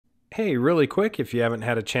Hey, really quick, if you haven't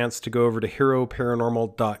had a chance to go over to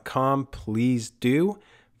heroparanormal.com, please do.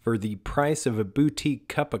 For the price of a boutique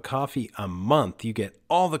cup of coffee a month, you get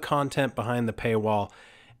all the content behind the paywall,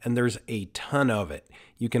 and there's a ton of it.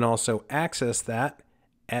 You can also access that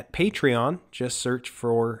at Patreon. Just search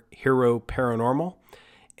for Hero Paranormal.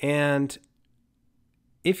 And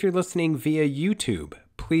if you're listening via YouTube,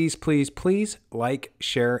 please, please, please like,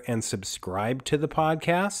 share, and subscribe to the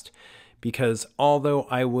podcast, because although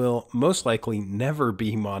I will most likely never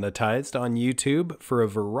be monetized on YouTube for a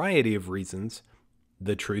variety of reasons,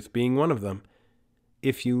 the truth being one of them,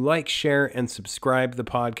 if you like, share, and subscribe the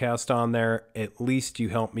podcast on there, at least you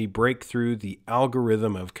help me break through the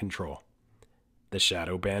algorithm of control. The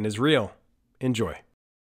shadow ban is real. Enjoy.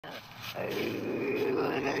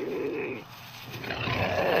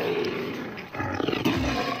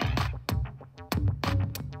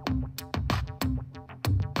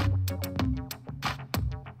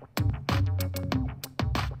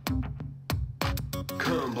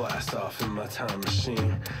 Come blast off in my time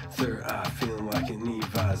machine. Third eye feeling like an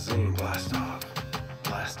Evazine. Blast off,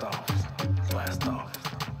 blast off, blast off,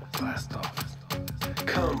 blast off.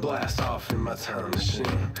 Come blast off in my time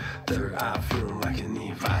machine. Third eye feeling like an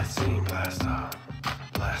Evazine. Blast off,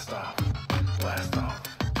 blast off, blast off,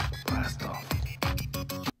 blast off.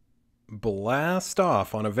 Blast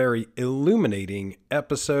off on a very illuminating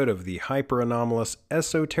episode of the Hyper Anomalous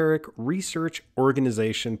Esoteric Research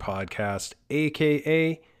Organization podcast,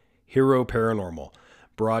 aka Hero Paranormal,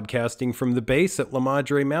 broadcasting from the base at La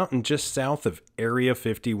Madre Mountain just south of Area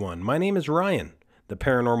 51. My name is Ryan, the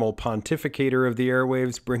paranormal pontificator of the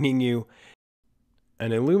airwaves, bringing you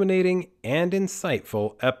an illuminating and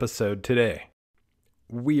insightful episode today.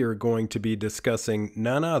 We are going to be discussing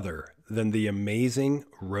none other than the amazing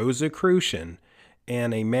Rosicrucian,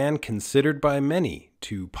 and a man considered by many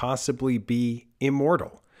to possibly be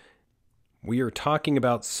immortal. We are talking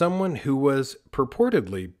about someone who was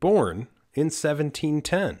purportedly born in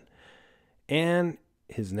 1710, and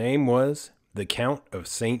his name was the Count of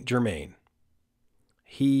Saint Germaine.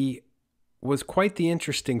 He was quite the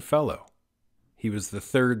interesting fellow. He was the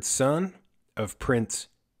third son of Prince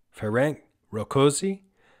Ferenc Rákóczi,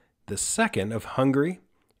 the second of Hungary,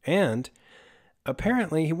 and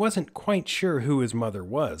apparently he wasn't quite sure who his mother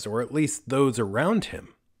was, or at least those around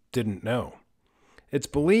him didn't know. It's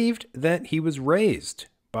believed that he was raised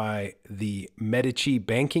by the Medici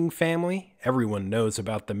banking family. Everyone knows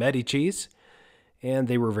about the Medicis, and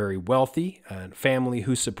they were very wealthy, a family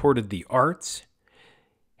who supported the arts.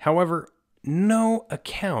 However, no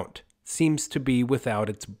account seems to be without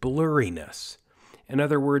its blurriness. In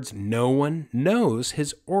other words, no one knows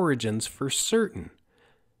his origins for certain.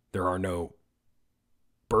 There are no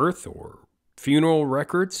birth or funeral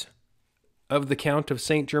records of the Count of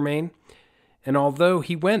Saint Germaine, and although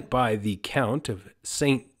he went by the Count of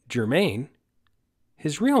Saint Germaine,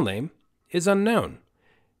 his real name is unknown.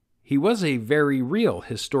 He was a very real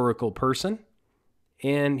historical person,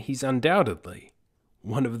 and he's undoubtedly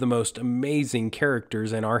one of the most amazing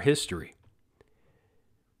characters in our history.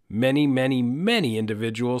 Many, many, many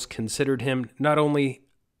individuals considered him not only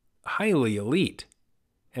highly elite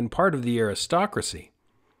and part of the aristocracy,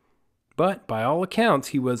 but by all accounts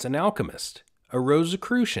he was an alchemist, a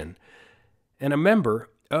Rosicrucian, and a member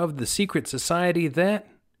of the secret society that,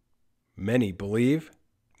 many believe,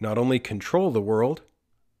 not only controlled the world,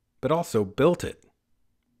 but also built it.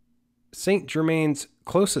 Saint Germaine's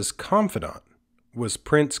closest confidant was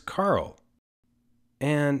Prince Karl,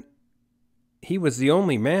 and he was the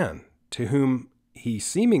only man to whom he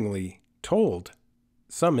seemingly told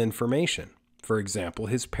some information. For example,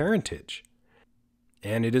 his parentage.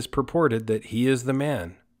 And it is purported that he is the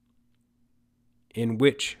man in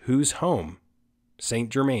whose home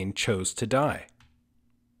Saint Germaine chose to die.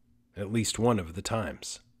 At least one of the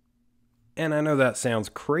times. And I know that sounds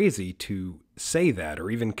crazy to say that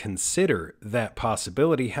or even consider that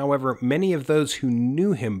possibility. However, many of those who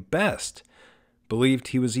knew him best believed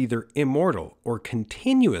he was either immortal or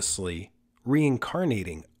continuously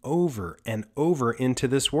reincarnating over and over into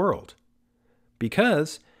this world.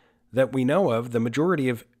 Because, that we know of, the majority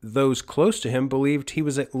of those close to him believed he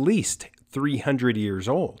was at least 300 years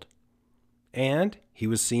old. And he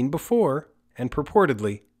was seen before and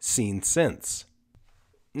purportedly seen since.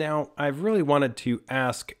 Now, I've really wanted to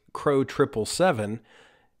ask Crow777,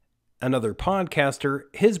 another podcaster,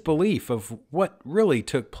 his belief of what really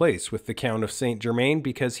took place with the Count of Saint Germaine,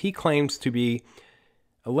 because he claims to be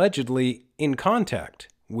allegedly in contact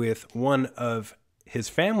with one of his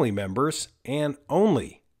family members and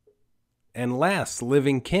only and last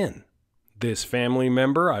living kin, This family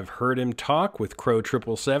member, I've heard him talk with Crow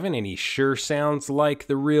 777, and he sure sounds like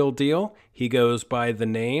the real deal. He goes by the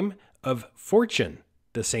name of Fortune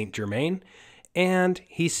de Saint Germaine, and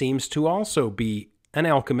he seems to also be an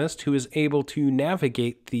alchemist who is able to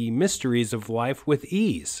navigate the mysteries of life with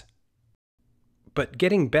ease. But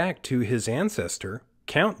getting back to his ancestor,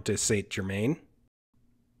 Count de Saint Germaine,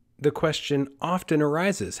 the question often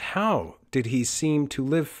arises, how did he seem to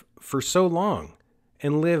live for so long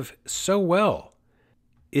and live so well?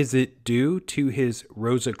 Is it due to his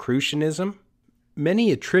Rosicrucianism?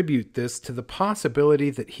 Many attribute this to the possibility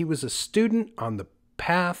that he was a student on the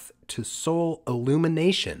path to soul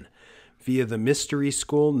illumination via the mystery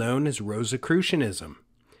school known as Rosicrucianism.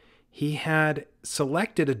 He had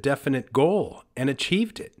selected a definite goal and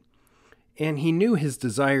achieved it, and he knew his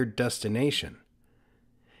desired destination.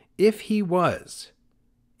 If he was,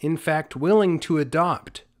 in fact, willing to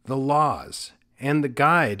adopt the laws and the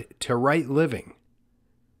guide to right living,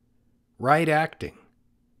 right acting,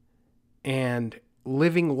 and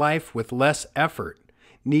living life with less effort,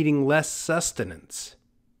 needing less sustenance,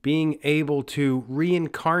 being able to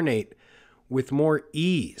reincarnate with more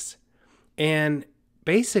ease, and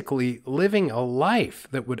basically living a life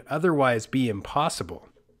that would otherwise be impossible.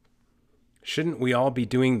 Shouldn't we all be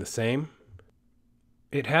doing the same?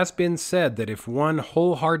 It has been said that if one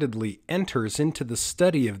wholeheartedly enters into the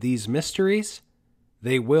study of these mysteries,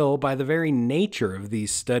 they will, by the very nature of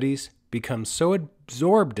these studies, become so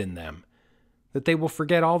absorbed in them that they will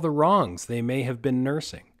forget all the wrongs they may have been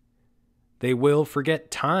nursing. They will forget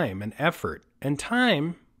time and effort, and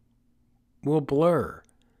time will blur.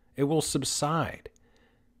 It will subside.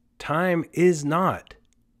 Time is not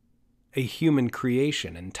a human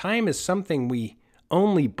creation, and time is something we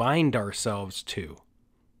only bind ourselves to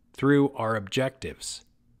through our objectives.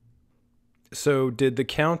 So did the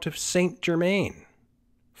Count of Saint Germaine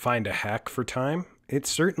find a hack for time? It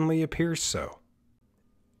certainly appears so.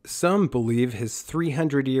 Some believe his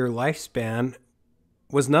 300-year lifespan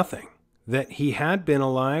was nothing, that he had been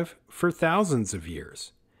alive for thousands of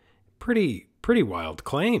years. Pretty wild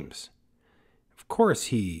claims. Of course,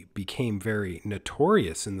 he became very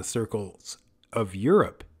notorious in the circles of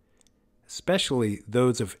Europe, especially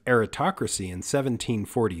those of aristocracy in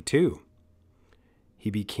 1742. He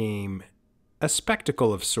became a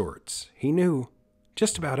spectacle of sorts. He knew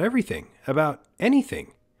just about everything, about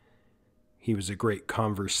anything. He was a great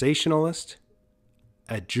conversationalist,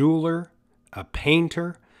 a jeweler, a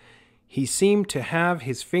painter. He seemed to have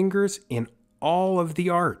his fingers in all of the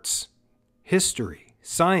arts, history,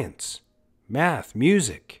 science, math,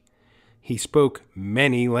 music. He spoke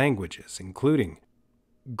many languages, including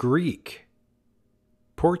Greek,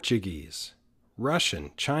 Portuguese,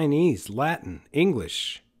 Russian, Chinese, Latin,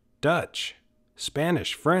 English, Dutch,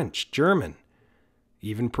 Spanish, French, German,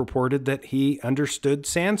 even purported that he understood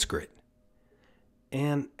Sanskrit.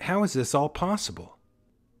 And how is this all possible?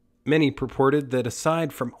 Many purported that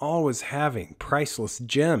aside from always having priceless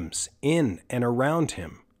gems in and around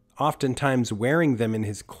him, oftentimes wearing them in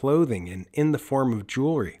his clothing and in the form of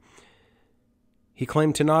jewelry, he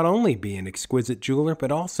claimed to not only be an exquisite jeweler,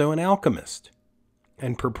 but also an alchemist,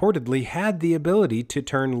 and purportedly had the ability to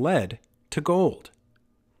turn lead to gold.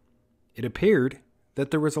 It appeared that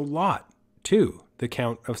there was a lot to the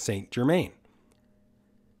Count of Saint Germaine.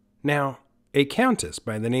 Now, a countess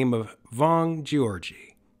by the name of von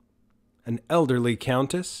Georgi, an elderly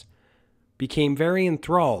countess, became very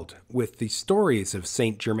enthralled with the stories of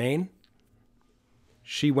Saint Germaine.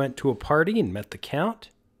 She went to a party and met the Count.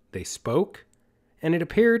 They spoke, and it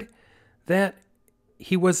appeared that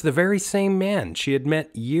he was the very same man she had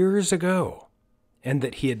met years ago, and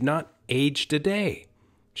that he had not aged a day.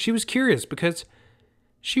 She was curious because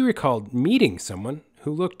she recalled meeting someone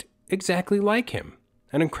who looked exactly like him,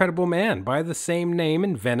 an incredible man by the same name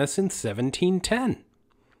in Venice in 1710.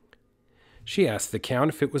 She asked the Count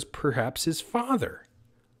if it was perhaps his father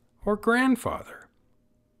or grandfather.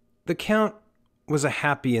 The Count was a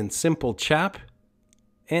happy and simple chap,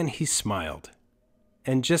 and he smiled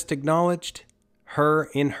and just acknowledged her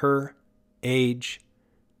in her age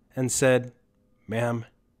and said, "Ma'am,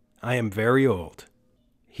 I am very old."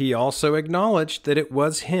 He also acknowledged that it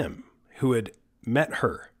was him who had met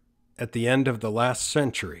her at the end of the last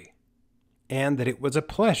century, and that it was a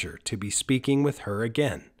pleasure to be speaking with her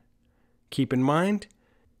again. Keep in mind,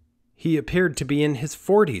 he appeared to be in his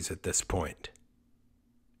 40s at this point.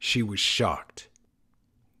 She was shocked.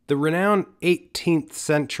 The renowned 18th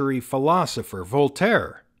century philosopher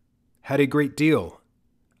Voltaire had a great deal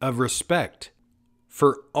of respect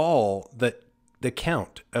for all that the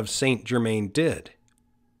Count of Saint Germaine did.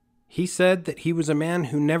 He said that he was a man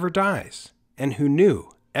who never dies and who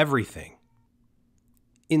knew everything.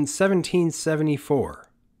 In 1774,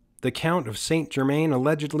 the Count of Saint Germaine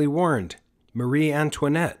allegedly warned Marie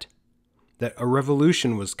Antoinette that a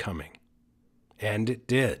revolution was coming, and it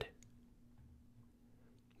did.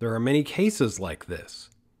 There are many cases like this.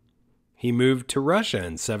 He moved to Russia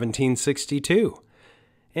in 1762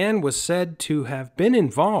 and was said to have been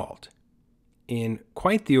involved in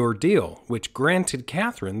quite the ordeal which granted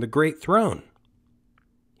Catherine the great throne.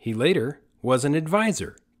 He later was an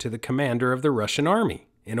advisor to the commander of the Russian army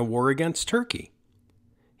in a war against Turkey.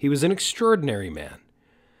 He was an extraordinary man.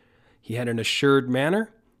 He had an assured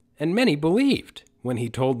manner, and many believed when he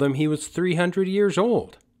told them he was 300 years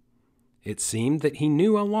old. It seemed that he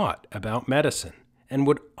knew a lot about medicine and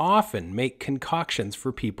would often make concoctions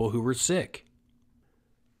for people who were sick.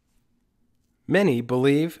 Many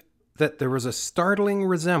believe that there was a startling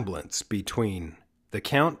resemblance between the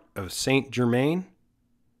Count of Saint Germaine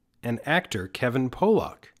and actor Kevin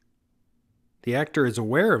Pollak. The actor is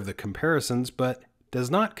aware of the comparisons, but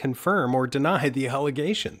does not confirm or deny the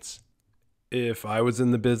allegations. If I was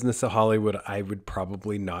in the business of Hollywood, I would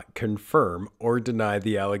probably not confirm or deny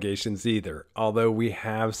the allegations either, although we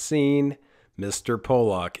have seen Mr.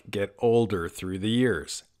 Pollak get older through the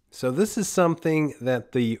years. So this is something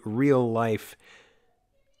that the real-life,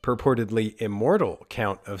 purportedly immortal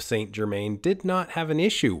Count of Saint Germaine did not have an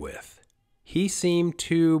issue with. He seemed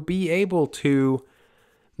to be able to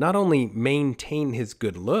not only maintain his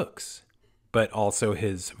good looks, but also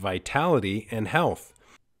his vitality and health.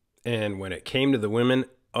 And when it came to the women,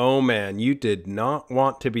 oh man, you did not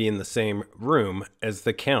want to be in the same room as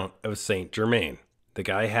the Count of Saint Germaine. The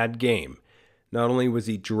guy had game. Not only was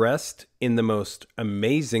he dressed in the most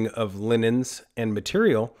amazing of linens and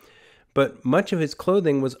material, but much of his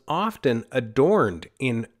clothing was often adorned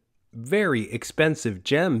in very expensive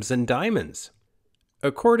gems and diamonds.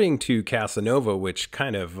 According to Casanova, which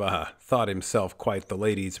kind of thought himself quite the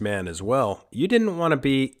ladies' man as well, you didn't want to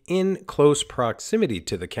be in close proximity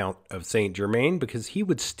to the Count of Saint Germaine because he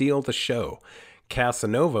would steal the show.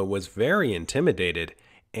 Casanova was very intimidated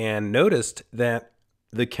and noticed that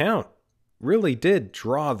the Count really did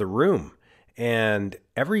draw the room, and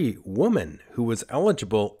every woman who was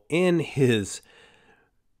eligible in his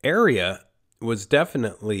area was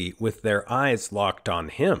definitely with their eyes locked on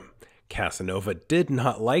him. Casanova did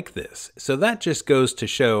not like this, so that just goes to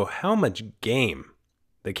show how much game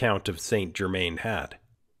the Count of Saint Germaine had.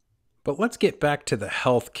 But let's get back to the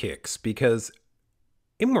health kicks, because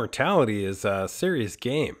immortality is a serious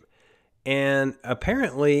game. And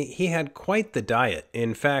apparently he had quite the diet.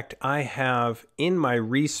 In fact, I have in my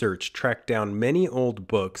research tracked down many old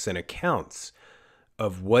books and accounts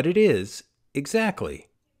of what it is exactly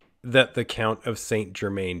that the Count of Saint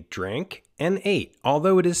Germaine drank and ate,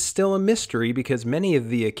 although it is still a mystery because many of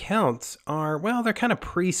the accounts are, well, they're kind of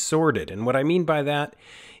pre-sorted. And what I mean by that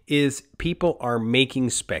is people are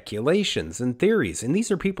making speculations and theories, and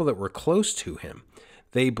these are people that were close to him.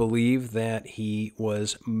 They believe that he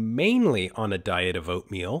was mainly on a diet of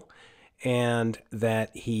oatmeal and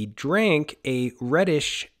that he drank a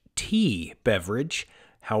reddish tea beverage.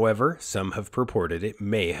 However, some have purported it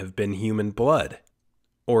may have been human blood,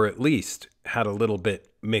 or at least had a little bit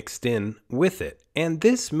mixed in with it. And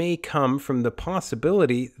this may come from the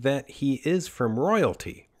possibility that he is from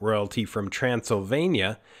royalty from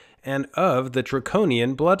Transylvania and of the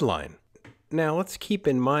Draconian bloodline. Now, let's keep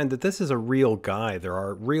in mind that this is a real guy. There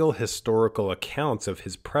are real historical accounts of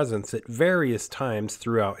his presence at various times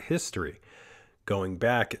throughout history, going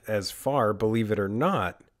back as far, believe it or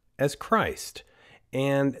not, as Christ,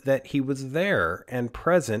 and that he was there and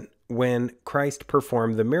present when Christ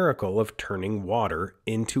performed the miracle of turning water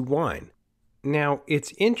into wine. Now,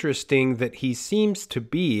 it's interesting that he seems to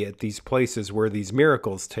be at these places where these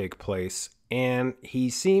miracles take place, and he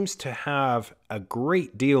seems to have a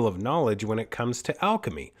great deal of knowledge when it comes to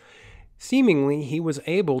alchemy. Seemingly, he was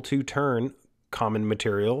able to turn common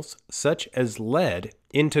materials, such as lead,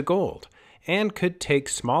 into gold, and could take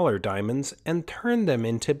smaller diamonds and turn them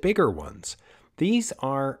into bigger ones. These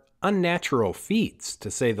are unnatural feats,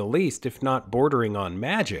 to say the least, if not bordering on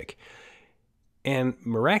magic, and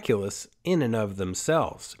miraculous in and of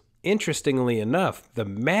themselves. Interestingly enough, the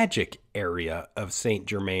magic area of Saint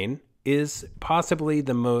Germaine is possibly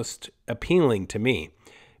the most appealing to me,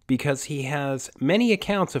 because he has many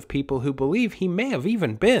accounts of people who believe he may have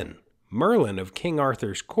even been Merlin of King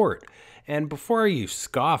Arthur's court. And before you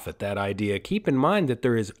scoff at that idea, keep in mind that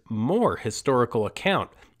there is more historical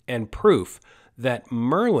account and proof that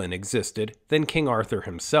Merlin existed than King Arthur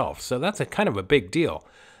himself. So that's a kind of a big deal.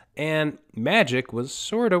 And magic was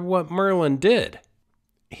sort of what Merlin did.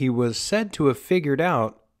 He was said to have figured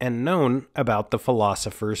out and known about the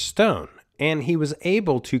Philosopher's Stone. and he was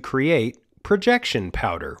able to create projection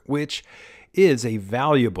powder, which is a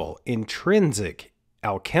valuable, intrinsic,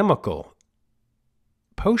 alchemical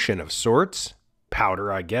potion of sorts,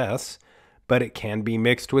 powder, I guess, but it can be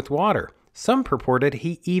mixed with water. Some purported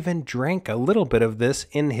he even drank a little bit of this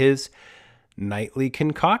in his nightly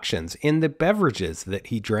concoctions, in the beverages that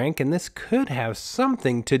he drank, and this could have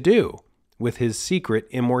something to do with his secret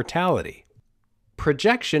immortality.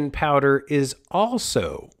 Projection powder is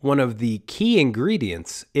also one of the key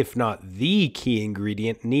ingredients, if not the key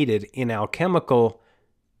ingredient, needed in alchemical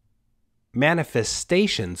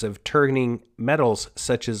manifestations of turning metals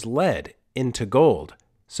such as lead into gold.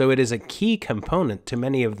 So it is a key component to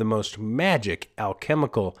many of the most magic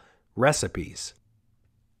alchemical recipes.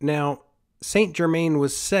 Now, Saint Germaine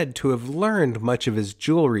was said to have learned much of his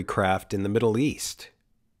jewelry craft in the Middle East,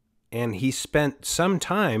 and he spent some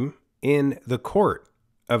time in the court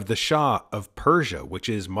of the Shah of Persia, which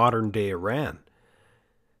is modern-day Iran.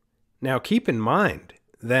 Now, keep in mind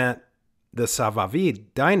that the Safavid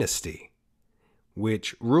dynasty,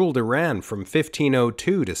 which ruled Iran from 1502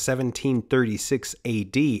 to 1736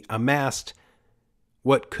 AD, amassed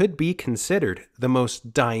what could be considered the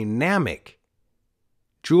most dynamic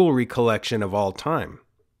jewelry collection of all time.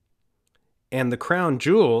 And the crown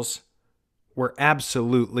jewels were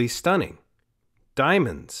absolutely stunning.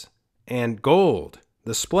 Diamonds and gold.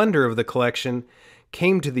 The splendor of the collection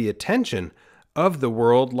came to the attention of the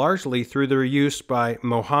world largely through their use by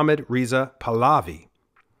Mohammad Reza Pahlavi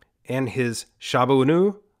and his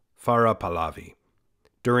Shabunu Farah Pahlavi.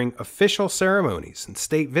 During official ceremonies and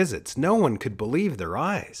state visits, no one could believe their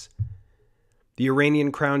eyes. The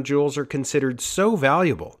Iranian crown jewels are considered so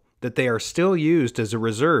valuable that they are still used as a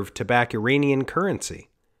reserve to back Iranian currency.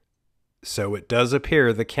 So it does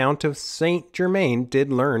appear the Count of Saint Germaine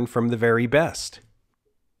did learn from the very best.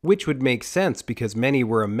 Which would make sense because many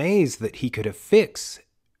were amazed that he could affix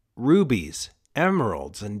rubies,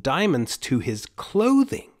 emeralds, and diamonds to his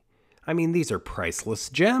clothing. I mean, these are priceless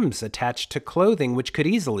gems attached to clothing which could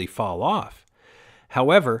easily fall off.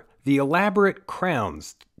 However, the elaborate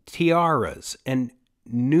crowns, tiaras, and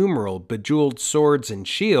numeral bejeweled swords and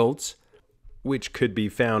shields, which could be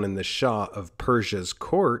found in the Shah of Persia's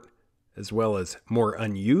court, as well as more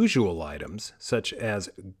unusual items, such as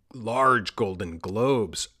large golden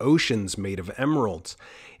globes, oceans made of emeralds.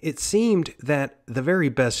 It seemed that the very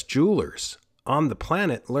best jewelers on the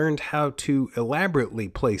planet learned how to elaborately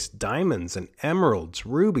place diamonds and emeralds,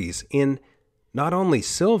 rubies in not only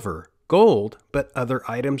silver, gold, but other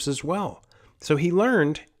items as well. So he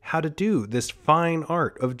learned how to do this fine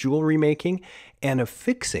art of jewelry making and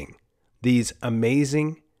affixing these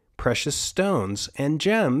amazing precious stones and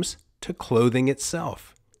gems to clothing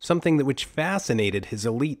itself, something that which fascinated his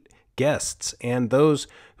elite guests and those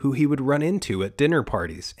who he would run into at dinner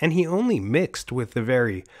parties. And he only mixed with the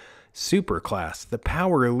very super class, the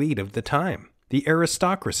power elite of the time, the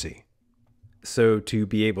aristocracy. So to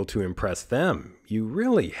be able to impress them, you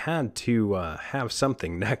really had to have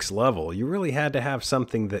something next level. You really had to have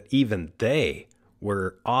something that even they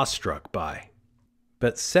were awestruck by.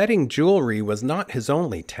 But setting jewelry was not his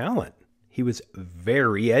only talent. He was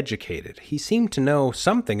very educated. He seemed to know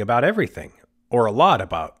something about everything, or a lot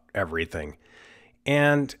about everything.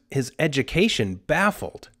 And his education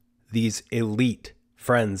baffled these elite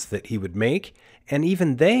friends that he would make, and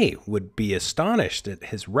even they would be astonished at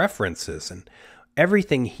his references and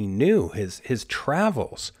everything he knew, his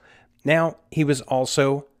travels. Now, he was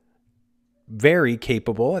also very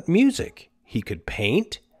capable at music. He could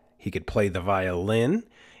paint, he could play the violin,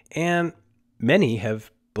 and many have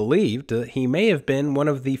believed that he may have been one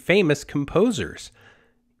of the famous composers,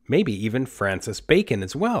 maybe even Francis Bacon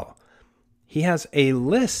as well. He has a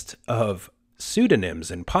list of pseudonyms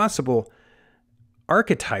and possible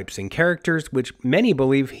archetypes and characters which many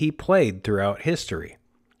believe he played throughout history,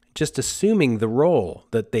 just assuming the role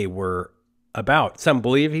that they were about. Some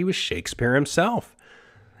believe he was Shakespeare himself.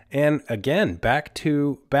 And again, back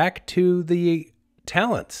to the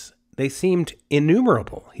talents. They seemed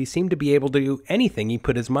innumerable. He seemed to be able to do anything he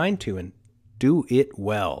put his mind to and do it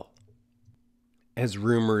well. As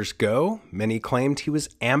rumors go, many claimed he was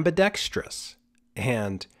ambidextrous,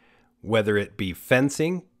 and whether it be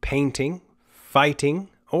fencing, painting, fighting,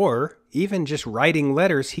 or even just writing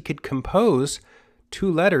letters, he could compose two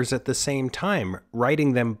letters at the same time,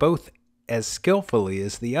 writing them both as skillfully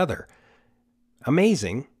as the other.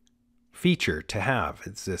 Amazing feature to have.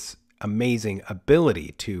 It's this amazing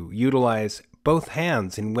ability to utilize both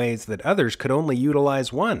hands in ways that others could only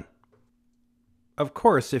utilize one. Of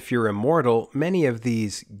course, if you're immortal, many of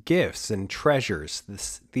these gifts and treasures,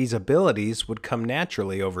 these abilities would come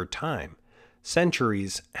naturally over time.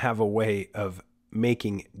 centuries have a way of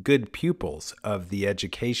making good pupils of the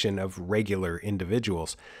education of regular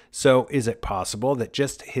individuals. So is it possible that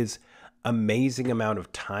just his amazing amount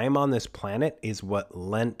of time on this planet is what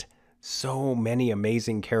lent so many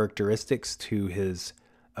amazing characteristics to his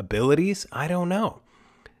abilities? I don't know.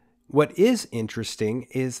 What is interesting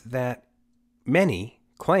is that many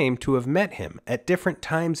claim to have met him at different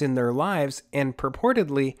times in their lives and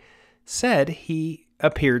purportedly said he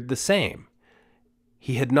appeared the same.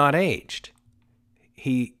 He had not aged.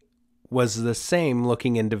 He was the same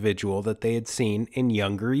looking individual that they had seen in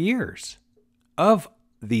younger years. Of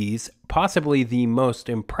these, possibly the most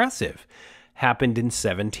impressive happened in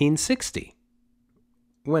 1760,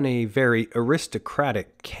 when a very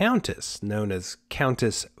aristocratic countess known as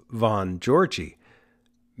Countess von Georgi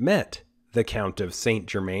met the Count of Saint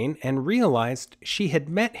Germaine and realized she had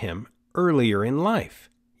met him earlier in life,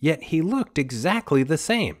 yet he looked exactly the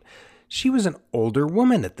same. She was an older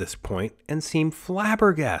woman at this point and seemed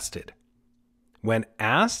flabbergasted. When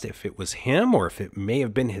asked if it was him or if it may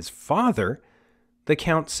have been his father, the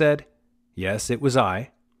Count said, "Yes, it was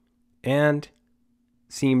I," and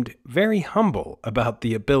seemed very humble about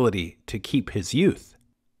the ability to keep his youth.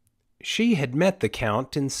 She had met the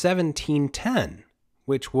Count in 1710,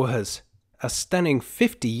 which was a stunning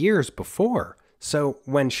 50 years before, so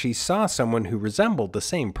when she saw someone who resembled the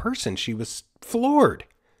same person, she was floored.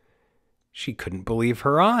 She couldn't believe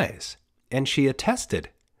her eyes, and she attested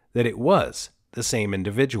that it was the same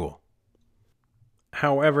individual.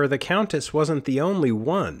 However, the Countess wasn't the only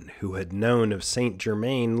one who had known of Saint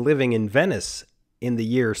Germaine living in Venice in the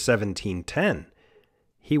year 1710.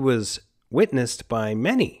 He was witnessed by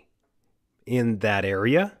many in that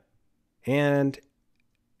area and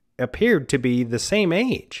appeared to be the same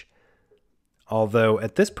age. Although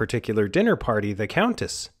at this particular dinner party, the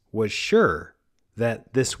Countess was sure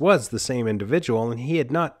that this was the same individual and he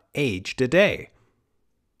had not aged a day.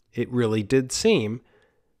 It really did seem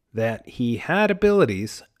that he had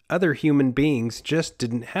abilities other human beings just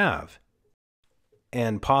didn't have,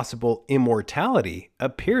 and possible immortality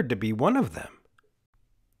appeared to be one of them.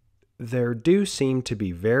 There do seem to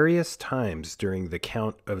be various times during the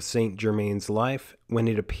Count of Saint Germaine's life when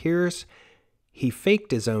it appears he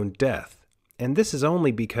faked his own death, and this is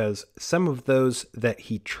only because some of those that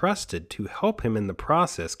he trusted to help him in the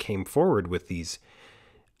process came forward with these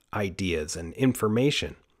ideas and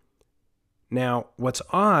information. Now, what's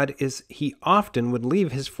odd is he often would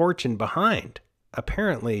leave his fortune behind,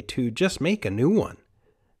 apparently to just make a new one,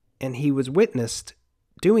 and he was witnessed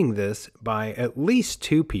doing this by at least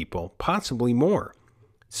 2 people, possibly more.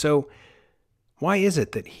 So why is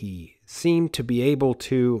it that he seemed to be able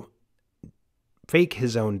to fake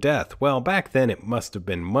his own death? Well, back then it must have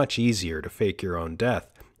been much easier to fake your own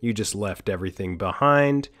death. You just left everything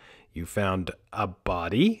behind. You found a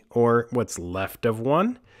body, or what's left of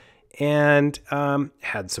one, and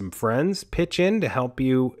had some friends pitch in to help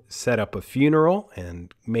you set up a funeral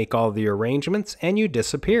and make all the arrangements, and you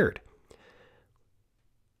disappeared.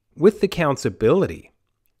 With the Count's ability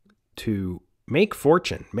to make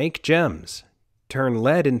fortune, make gems, turn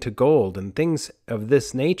lead into gold, and things of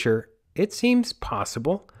this nature, it seems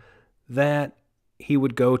possible that he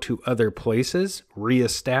would go to other places,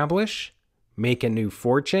 reestablish, make a new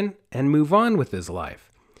fortune, and move on with his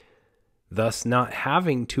life, thus not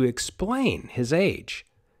having to explain his age.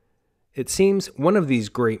 It seems one of these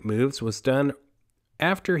great moves was done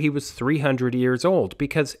after he was 300 years old,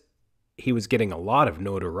 because he was getting a lot of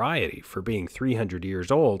notoriety for being 300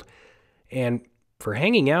 years old and for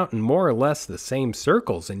hanging out in more or less the same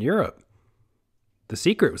circles in Europe. The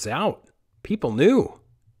secret was out. People knew.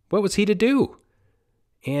 What was he to do?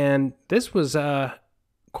 And this was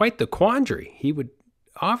quite the quandary. He would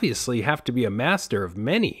obviously have to be a master of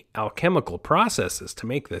many alchemical processes to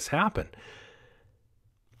make this happen.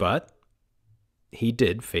 But he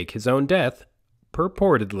did fake his own death,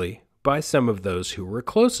 purportedly by some of those who were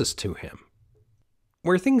closest to him.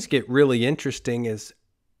 Where things get really interesting is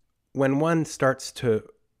when one starts to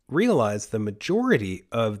realize the majority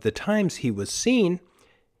of the times he was seen,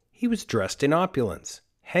 he was dressed in opulence,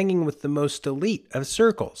 hanging with the most elite of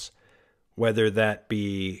circles, whether that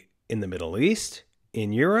be in the Middle East,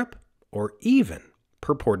 in Europe, or even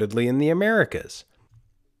purportedly in the Americas.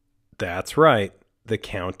 That's right, the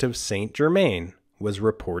Count of Saint Germaine was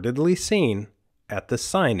reportedly seen at the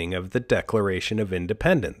signing of the Declaration of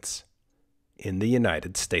Independence in the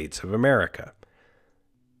United States of America.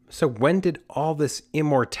 So when did all this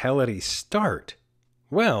immortality start?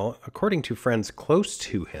 Well, according to friends close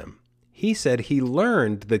to him, he said he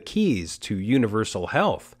learned the keys to universal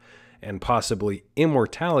health and possibly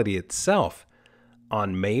immortality itself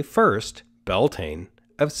on May 1st Beltane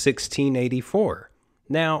of 1684.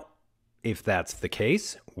 Now, if that's the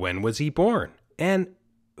case, when was he born? And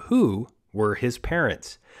who were his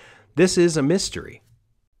parents? This is a mystery.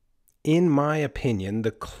 In my opinion,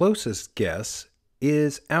 the closest guess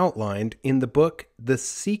is outlined in the book The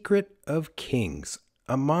Secret of Kings,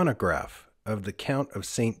 a monograph of the Count of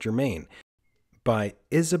Saint Germaine by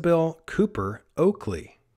Isabel Cooper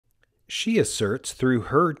Oakley. She asserts through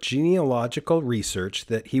her genealogical research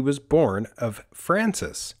that he was born of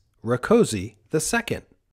Francis Rakoczy II.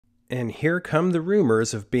 And here come the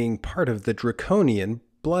rumors of being part of the draconian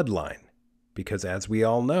bloodline, because as we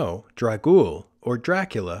all know, Dracul or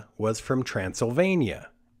Dracula was from Transylvania,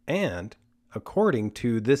 and according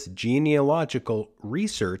to this genealogical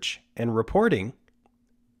research and reporting,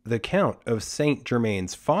 the Count of Saint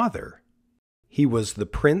Germaine's father, he was the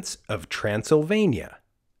Prince of Transylvania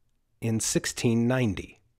in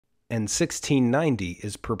 1690, and 1690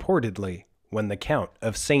 is purportedly when the Count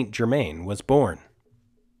of Saint Germaine was born,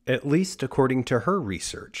 at least according to her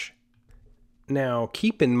research. Now,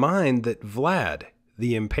 keep in mind that Vlad,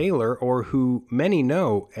 the Impaler, or who many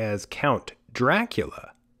know as Count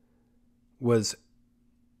Dracula, was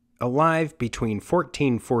alive between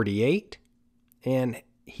 1448 and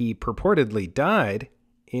he purportedly died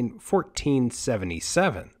in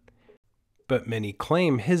 1477. But many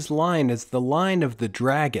claim his line is the line of the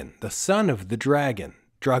dragon, the son of the dragon,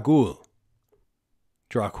 Dracul.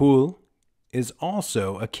 Dracul is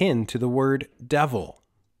also akin to the word devil.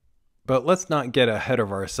 But let's not get ahead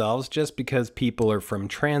of ourselves. Just because people are from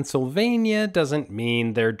Transylvania doesn't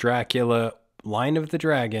mean they're Dracula, line of the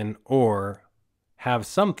dragon, or have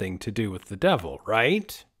something to do with the devil,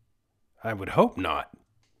 right? I would hope not.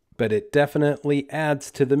 But it definitely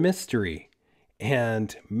adds to the mystery.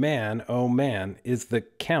 And man, oh man, is the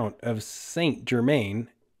Count of Saint Germaine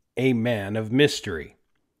a man of mystery.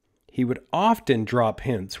 He would often drop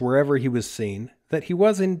hints wherever he was seen that he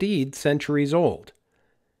was indeed centuries old,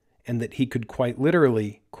 and that he could quite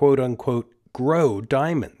literally, quote-unquote, grow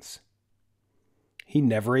diamonds. He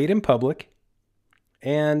never ate in public,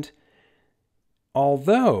 and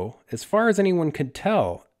although, as far as anyone could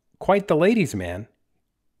tell, quite the ladies' man,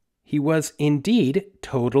 he was indeed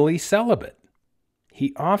totally celibate.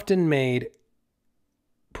 He often made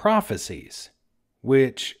prophecies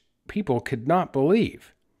which people could not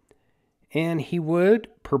believe, and he would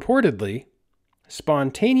purportedly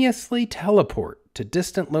spontaneously teleport to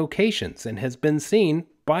distant locations and has been seen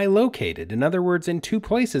bilocated, in other words, in two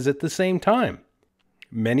places at the same time.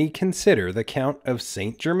 Many consider the Count of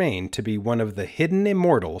Saint Germaine to be one of the hidden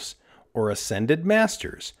immortals or ascended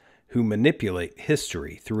masters who manipulate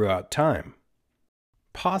history throughout time.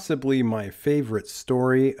 Possibly my favorite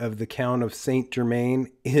story of the Count of Saint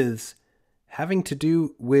Germaine is having to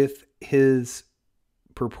do with his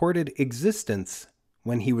purported existence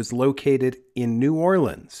when he was located in New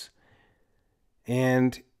Orleans.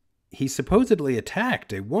 And he supposedly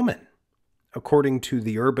attacked a woman. According to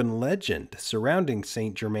the urban legend surrounding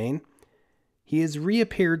Saint Germaine, he has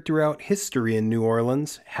reappeared throughout history in New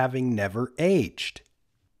Orleans, having never aged.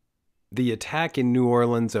 The attack in New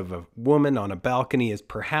Orleans of a woman on a balcony is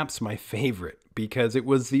perhaps my favorite, because it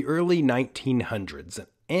was the early 1900s,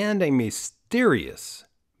 and a mysterious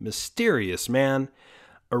man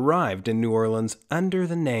arrived in New Orleans under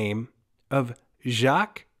the name of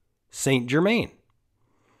Jacques Saint Germaine.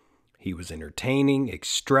 He was entertaining,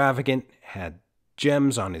 extravagant, had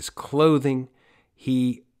gems on his clothing.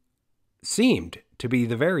 He seemed to be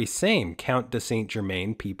the very same Count de Saint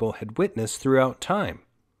Germaine people had witnessed throughout time.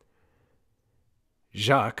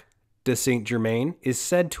 Jacques de Saint Germaine is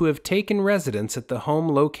said to have taken residence at the home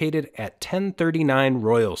located at 1039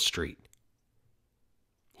 Royal Street.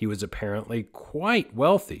 He was apparently quite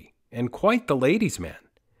wealthy and quite the ladies' man.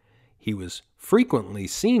 He was frequently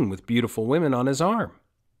seen with beautiful women on his arm.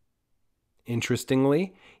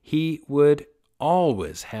 Interestingly, he would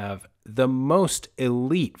always have the most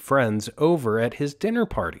elite friends over at his dinner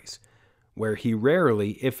parties, where he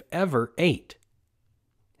rarely, if ever, ate.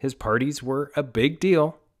 His parties were a big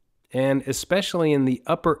deal, and especially in the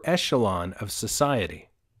upper echelon of society.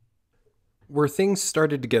 Where things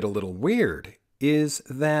started to get a little weird is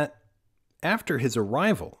that after his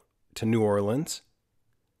arrival to New Orleans,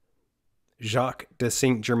 Jacques de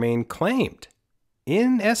Saint Germaine claimed,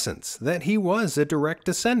 in essence, that he was a direct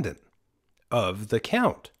descendant of the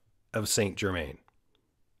Count of Saint Germaine.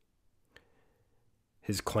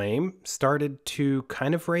 His claim started to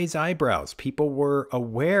kind of raise eyebrows. People were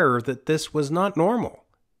aware that this was not normal.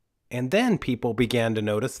 And then people began to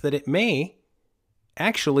notice that it may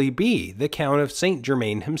actually be the Count of Saint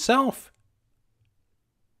Germaine himself.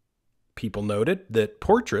 People noted that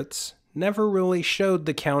portraits never really showed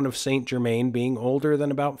the Count of Saint Germaine being older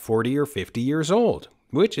than about 40 or 50 years old,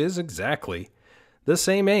 which is exactly the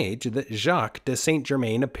same age that Jacques de Saint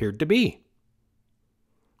Germaine appeared to be.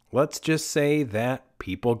 Let's just say that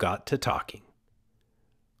people got to talking.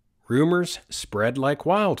 Rumors spread like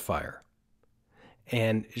wildfire,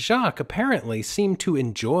 and Jacques apparently seemed to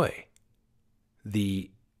enjoy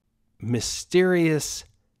the mysterious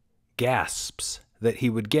gasps that he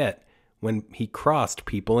would get when he crossed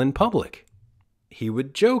people in public. He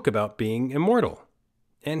would joke about being immortal,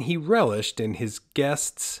 and he relished in his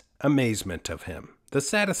guests' amazement of him. The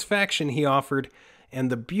satisfaction he offered and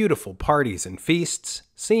the beautiful parties and feasts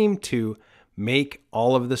seemed to make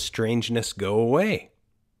all of the strangeness go away.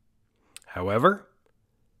 However,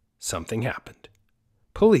 something happened.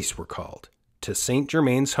 Police were called to Saint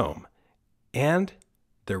Germain's home, and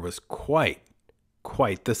there was quite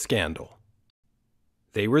the scandal.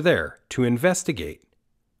 They were there to investigate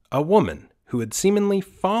a woman who had seemingly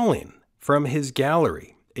fallen from his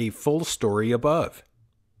gallery a full story above.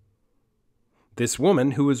 This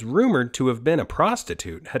woman, who was rumored to have been a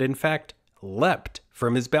prostitute, had in fact leapt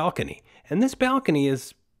from his balcony, and this balcony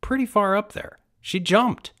is pretty far up there. She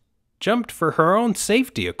jumped for her own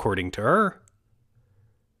safety, according to her.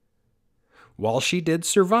 While she did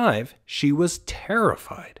survive, she was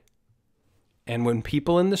terrified. And when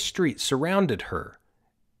people in the street surrounded her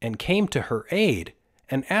and came to her aid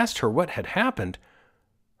and asked her what had happened,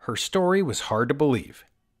 her story was hard to believe.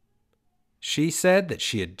 She said that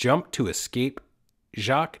she had jumped to escape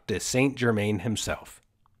Jacques de Saint Germaine himself.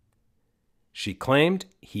 She claimed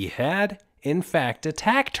he had, in fact,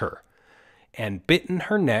 attacked her and bitten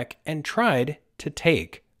her neck and tried to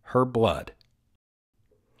take her blood.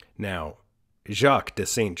 Now, Jacques de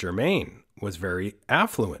Saint Germaine was very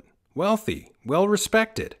affluent, wealthy,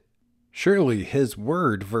 well-respected. Surely his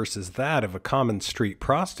word versus that of a common street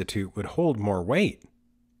prostitute would hold more weight.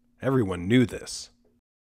 Everyone knew this.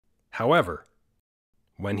 However,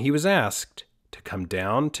 when he was asked to come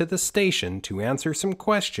down to the station to answer some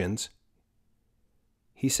questions,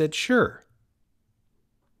 he said sure.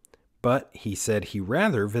 But he said he'd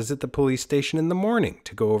rather visit the police station in the morning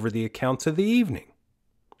to go over the accounts of the evening.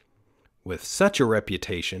 With such a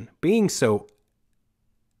reputation, being so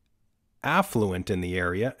affluent in the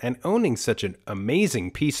area, and owning such an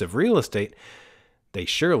amazing piece of real estate, they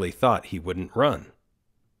surely thought he wouldn't run.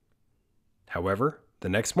 However, the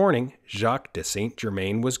next morning, Jacques de Saint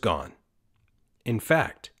Germaine was gone. In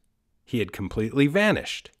fact, he had completely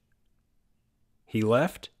vanished. He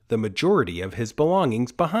left the majority of his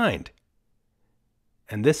belongings behind.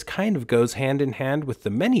 And this kind of goes hand in hand with the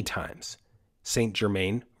many times Saint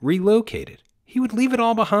Germaine relocated. He would leave it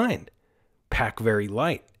all behind, pack very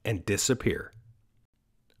light, and disappear.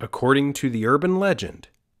 According to the urban legend,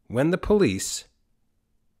 when the police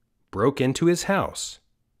broke into his house,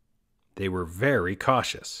 they were very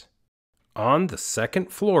cautious. On the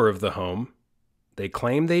second floor of the home, they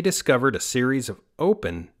claimed they discovered a series of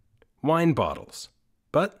open wine bottles,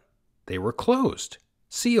 but they were closed,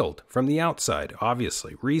 sealed from the outside,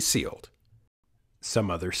 obviously resealed.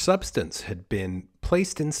 Some other substance had been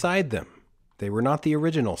placed inside them. They were not the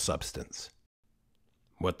original substance.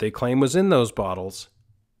 What they claim was in those bottles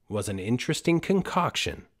was an interesting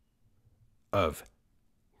concoction of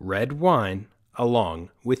red wine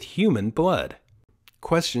along with human blood.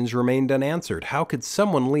 Questions remained unanswered. How could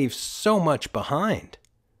someone leave so much behind?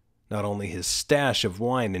 Not only his stash of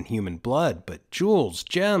wine and human blood, but jewels,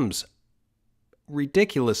 gems,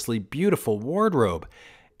 ridiculously beautiful wardrobe,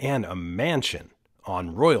 and a mansion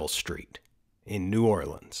on Royal Street in New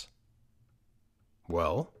Orleans.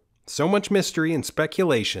 Well, so much mystery and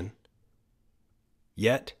speculation,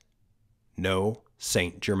 yet no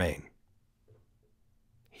Saint Germaine.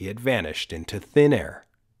 He had vanished into thin air,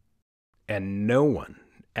 and no one,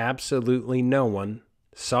 absolutely no one,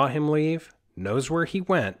 saw him leave, knows where he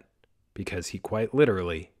went, because he quite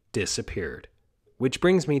literally disappeared. Which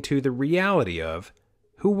brings me to the reality of,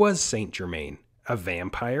 who was Saint Germaine? A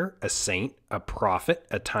vampire? A saint? A prophet?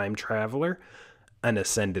 A time traveler? An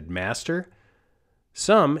ascended master?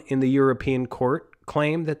 Some in the European court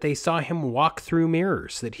claim that they saw him walk through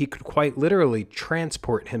mirrors, that he could quite literally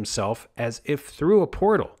transport himself as if through a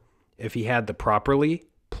portal, if he had the properly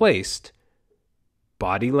placed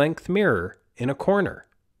body-length mirror in a corner.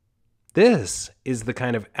 This is the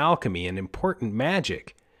kind of alchemy and important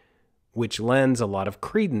magic which lends a lot of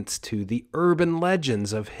credence to the urban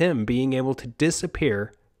legends of him being able to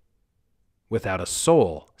disappear without a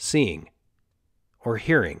soul seeing or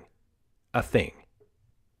hearing a thing.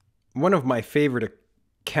 One of my favorite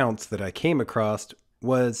accounts that I came across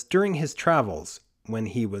was during his travels when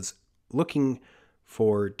he was looking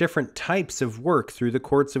for different types of work through the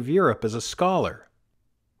courts of Europe as a scholar.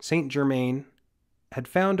 Saint Germaine had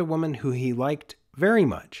found a woman who he liked very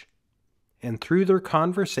much, and through their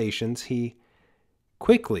conversations he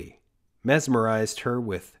quickly mesmerized her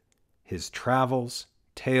with his travels,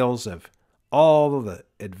 tales of all the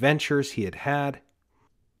adventures he had had.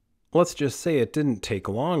 Let's just say it didn't take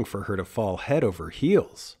long for her to fall head over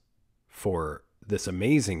heels for this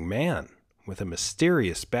amazing man with a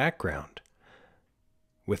mysterious background,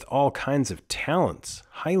 with all kinds of talents,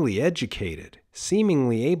 highly educated,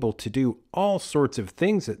 seemingly able to do all sorts of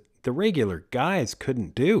things that the regular guys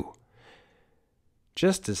couldn't do.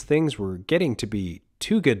 Just as things were getting to be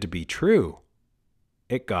too good to be true,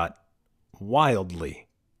 it got wildly,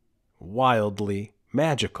 wildly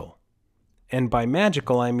magical. And by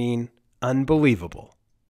magical, I mean unbelievable.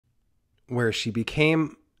 Where she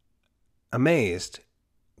became amazed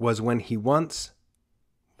was when he once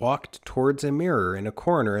walked towards a mirror in a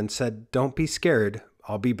corner and said, "Don't be scared,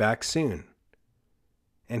 I'll be back soon."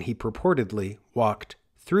 And he purportedly walked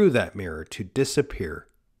through that mirror to disappear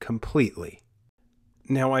completely.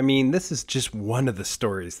 Now, I mean, this is just one of the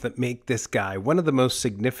stories that make this guy one of the most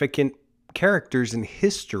significant characters in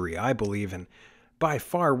history, I believe, and by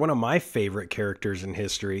far one of my favorite characters in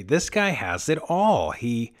history. This guy has it all.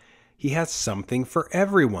 He has something for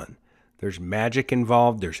everyone. There's magic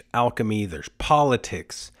involved, there's alchemy, there's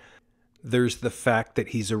politics. There's the fact that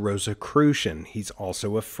he's a Rosicrucian. He's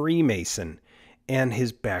also a Freemason. And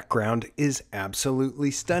his background is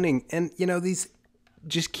absolutely stunning. And, you know, these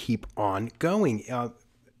just keep on going.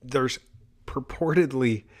 There's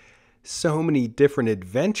purportedly so many different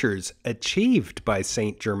adventures achieved by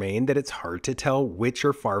Saint Germaine that it's hard to tell which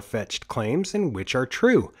are far-fetched claims and which are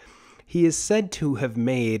true. He is said to have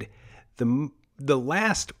made the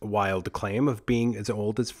last wild claim of being as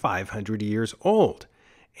old as 500 years old.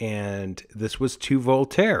 And this was to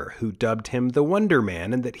Voltaire, who dubbed him the Wonder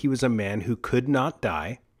Man, and that he was a man who could not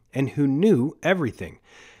die and who knew everything.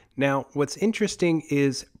 Now, what's interesting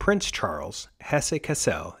is Prince Charles,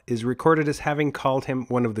 Hesse-Kassel, is recorded as having called him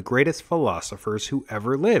one of the greatest philosophers who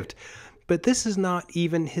ever lived. But this is not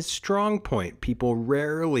even his strong point. People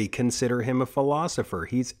rarely consider him a philosopher.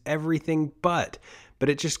 He's everything but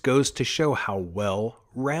it just goes to show how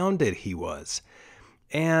well-rounded he was.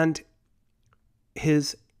 And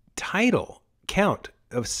his title, Count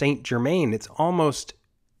of Saint Germaine, it's almost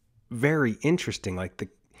very interesting.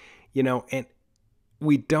 And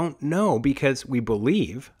we don't know, because we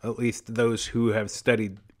believe, at least those who have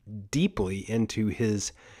studied deeply into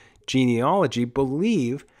his genealogy,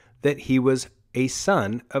 believe that he was a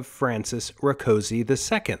son of Francis Rákóczi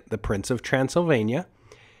II, the Prince of Transylvania.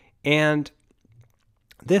 And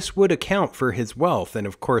this would account for his wealth and,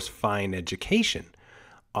 of course, fine education.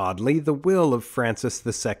 Oddly, the will of Francis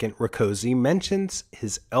II Rákóczi mentions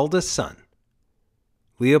his eldest son,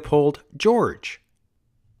 Leopold George.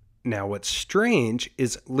 Now, what's strange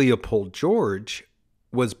is Leopold George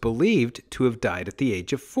was believed to have died at the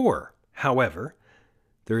age of 4. However,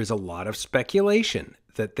 there is a lot of speculation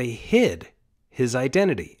that they hid his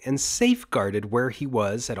identity and safeguarded where he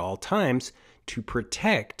was at all times to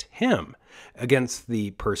protect him against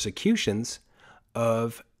the persecutions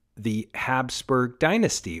of the Habsburg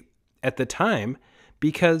dynasty at the time,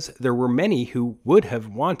 because there were many who would have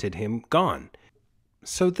wanted him gone.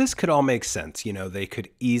 So this could all make sense. You know, they could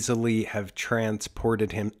easily have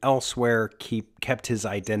transported him elsewhere, kept his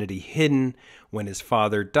identity hidden. When his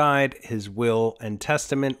father died, his will and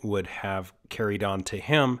testament would have carried on to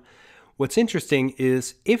him. What's interesting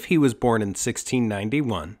is if he was born in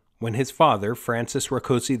 1691, when his father, Francis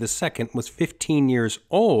Rákóczi II, was 15 years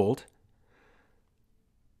old,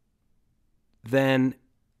 then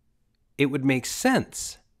it would make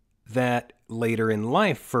sense that later in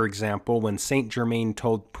life, for example, when Saint Germaine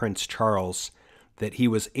told Prince Charles that he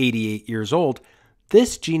was 88 years old,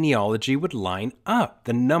 this genealogy would line up.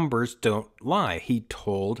 The numbers don't lie. He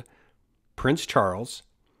told Prince Charles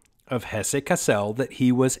of Hesse-Kassel that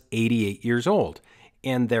he was 88 years old.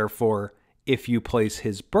 And therefore, if you place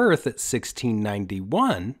his birth at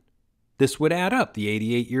 1691, this would add up. The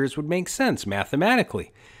 88 years would make sense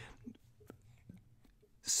mathematically.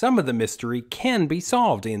 Some of the mystery can be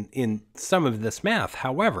solved in some of this math.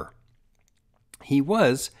 However, he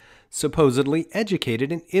was supposedly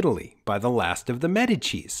educated in Italy by the last of the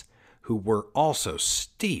Medicis, who were also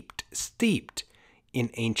steeped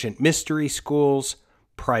in ancient mystery schools,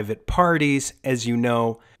 private parties. As you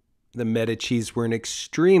know, the Medicis were an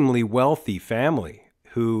extremely wealthy family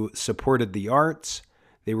who supported the arts.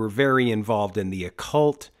 They were very involved in the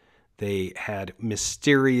occult. They had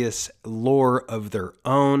mysterious lore of their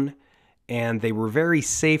own, and they were very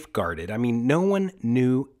safeguarded. I mean, no one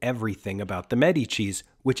knew everything about the Medicis,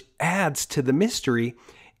 which adds to the mystery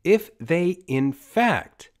if they, in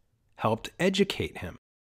fact, helped educate him.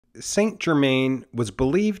 Saint Germaine was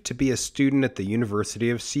believed to be a student at the University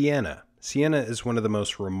of Siena. Siena is one of the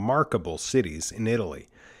most remarkable cities in Italy.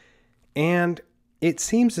 And it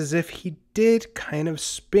seems as if he did kind of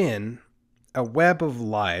spin a web of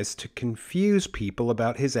lies to confuse people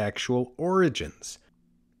about his actual origins.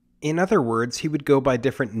 In other words, he would go by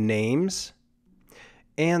different names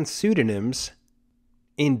and pseudonyms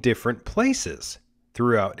in different places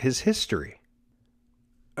throughout his history.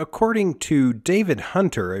 According to David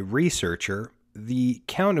Hunter, a researcher, the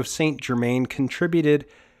Count of Saint Germaine contributed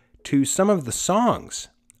to some of the songs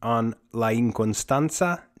on La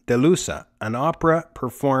Inconstanza delusa, an opera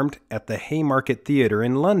performed at the Haymarket Theatre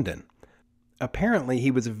in London. Apparently,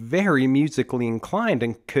 he was very musically inclined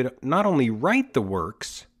and could not only write the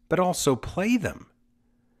works, but also play them.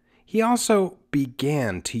 He also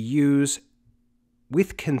began to use,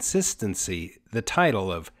 with consistency, the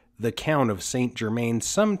title of the Count of Saint Germaine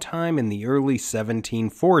sometime in the early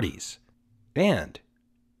 1740s. And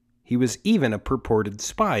he was even a purported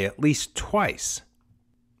spy at least twice,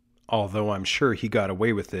 although I'm sure he got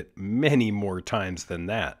away with it many more times than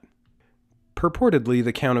that. Purportedly,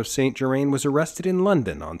 the Count of Saint Germaine was arrested in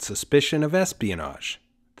London on suspicion of espionage.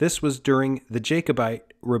 This was during the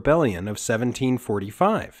Jacobite Rebellion of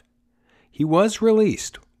 1745. He was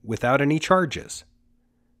released without any charges.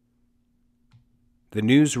 The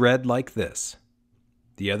news read like this: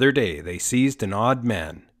 "The other day they seized an odd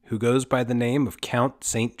man who goes by the name of Count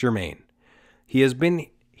Saint Germaine. He has been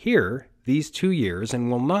here these 2 years and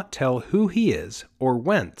will not tell who he is or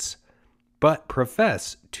whence, but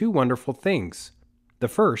profess 2 wonderful things. The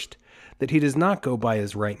first, that he does not go by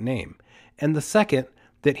his right name, and the second,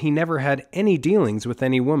 that he never had any dealings with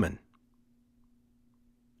any woman.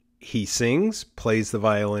 He sings, plays the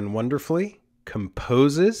violin wonderfully,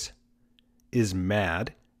 composes, is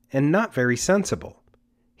mad, and not very sensible.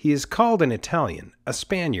 He is called an Italian, a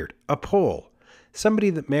Spaniard, a Pole,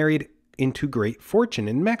 somebody that married into great fortune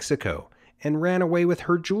in Mexico and ran away with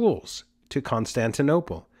her jewels to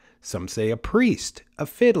Constantinople. Some say a priest, a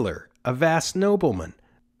fiddler, a vast nobleman.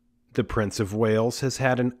 The Prince of Wales has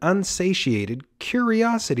had an unsatiated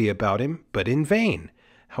curiosity about him, but in vain.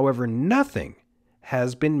 However, nothing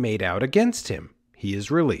has been made out against him. He is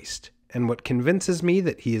released, and what convinces me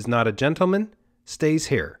that he is not a gentleman stays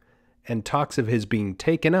here, and talks of his being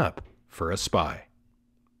taken up for a spy."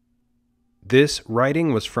 This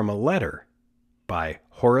writing was from a letter by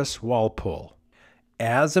Horace Walpole.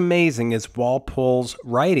 As amazing as Walpole's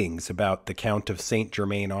writings about the Count of Saint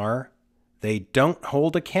Germaine are, they don't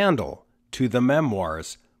hold a candle to the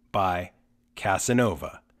memoirs by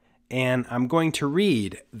Casanova. And I'm going to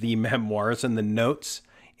read the memoirs and the notes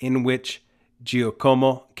in which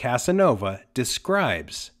Giacomo Casanova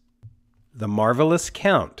describes the marvelous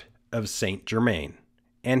Count of Saint Germaine.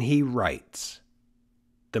 And he writes,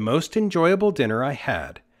 "The most enjoyable dinner I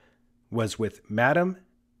had was with Madame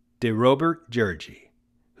de Robert Gergi,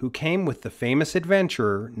 who came with the famous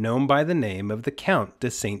adventurer known by the name of the Count de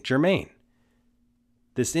Saint Germaine.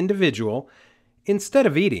 This individual, instead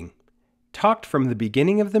of eating, talked from the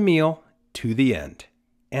beginning of the meal to the end,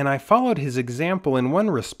 and I followed his example in one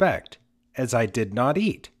respect, as I did not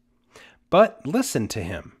eat, but listened to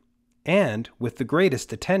him, and with the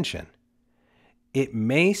greatest attention. It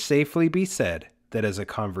may safely be said that as a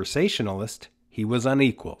conversationalist he was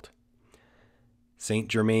unequaled. Saint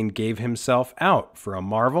Germaine gave himself out for a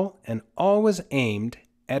marvel and always aimed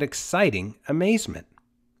at exciting amazement,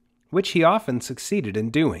 which he often succeeded in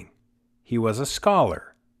doing. He was a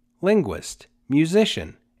scholar, linguist,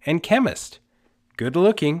 musician, and chemist,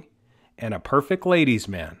 good-looking, and a perfect ladies'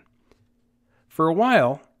 man. For a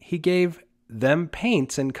while, he gave them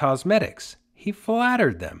paints and cosmetics. He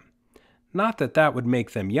flattered them. Not that that would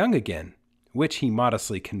make them young again, which he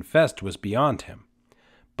modestly confessed was beyond him,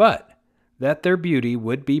 but that their beauty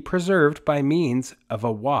would be preserved by means of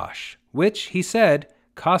a wash, which, he said,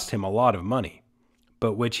 cost him a lot of money,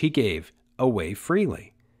 but which he gave away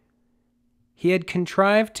freely. He had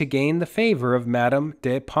contrived to gain the favor of Madame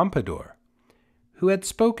de Pompadour, who had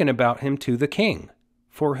spoken about him to the king,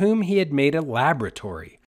 for whom he had made a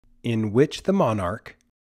laboratory, in which the monarch,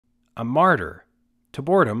 a martyr to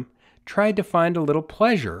boredom, tried to find a little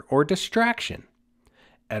pleasure or distraction.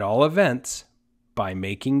 At all events, by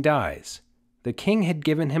making dyes. The king had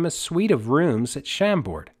given him a suite of rooms at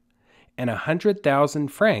Chambord, and 100,000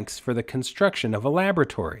 francs for the construction of a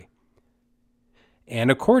laboratory.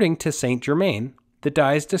 And according to Saint Germaine, the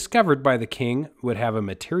dyes discovered by the king would have a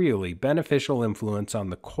materially beneficial influence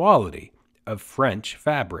on the quality of French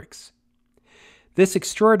fabrics. This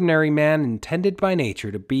extraordinary man, intended by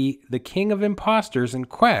nature to be the king of impostors and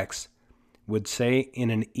quacks, would say in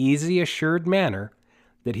an easy, assured manner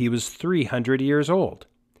that he was 300 years old,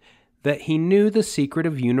 that he knew the secret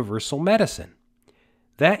of universal medicine,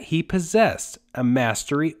 that he possessed a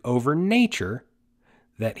mastery over nature,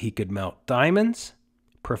 that he could melt diamonds,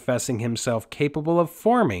 professing himself capable of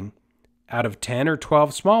forming, out of 10 or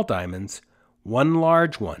 12 small diamonds, one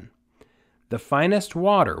large one, the finest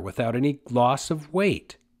water without any loss of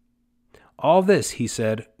weight. All this, he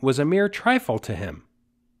said, was a mere trifle to him.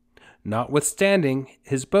 Notwithstanding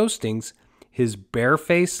his boastings, his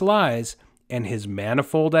barefaced lies, and his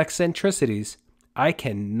manifold eccentricities, I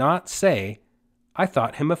cannot say I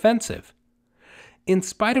thought him offensive. In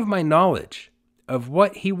spite of my knowledge of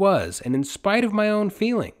what he was, and in spite of my own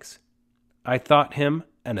feelings, I thought him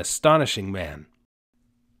an astonishing man,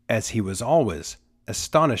 as he was always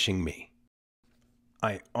astonishing me.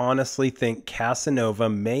 I honestly think Casanova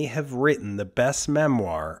may have written the best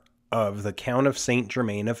memoir of the Count of Saint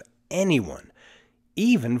Germaine of anyone,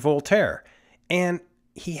 even Voltaire, and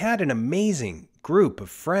he had an amazing group of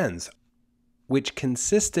friends, which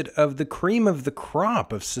consisted of the cream of the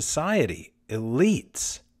crop of society,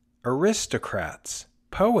 elites, aristocrats,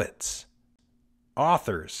 poets,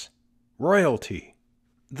 authors, royalty.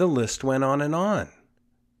 The list went on and on.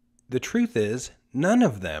 The truth is, none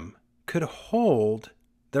of them could hold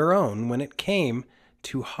their own when it came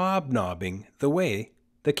to hobnobbing the way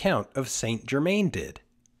the Count of Saint Germaine did.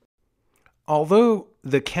 Although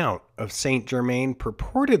the Count of Saint Germaine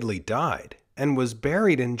purportedly died and was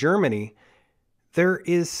buried in Germany, there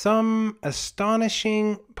is some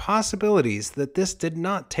astonishing possibilities that this did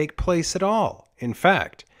not take place at all. In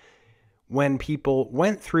fact, when people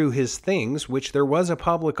went through his things, which there was a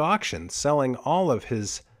public auction selling all of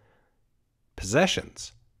his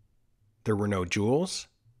possessions, there were no jewels,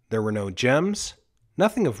 there were no gems,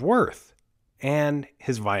 nothing of worth, and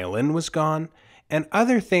his violin was gone, and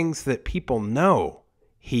other things that people know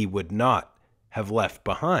he would not have left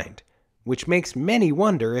behind, which makes many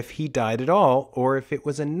wonder if he died at all, or if it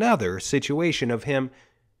was another situation of him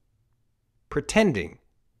pretending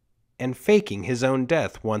and faking his own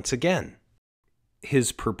death once again.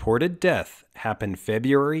 His purported death happened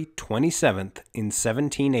February 27th in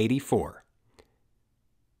 1784.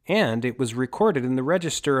 And it was recorded in the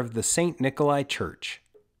register of the St. Nikolai Church.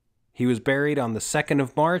 He was buried on the 2nd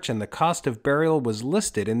of March, and the cost of burial was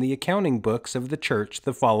listed in the accounting books of the church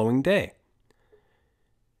the following day.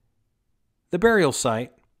 The burial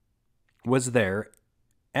site was there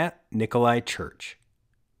at Nikolai Church.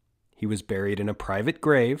 He was buried in a private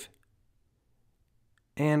grave,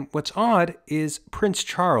 and what's odd is Prince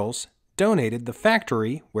Charles donated the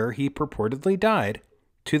factory where he purportedly died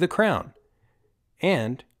to the crown,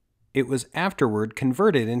 and it was afterward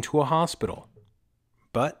converted into a hospital.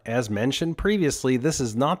 But, as mentioned previously, this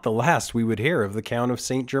is not the last we would hear of the Count of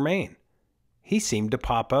Saint Germaine. He seemed to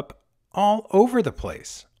pop up all over the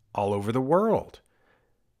place, all over the world.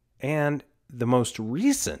 And the most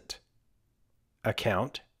recent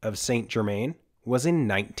account of Saint Germaine was in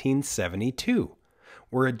 1972,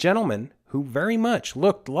 where a gentleman who very much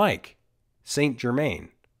looked like Saint Germaine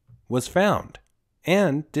was found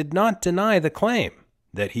and did not deny the claim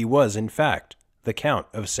that he was, in fact, the Count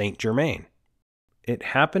of Saint Germaine. It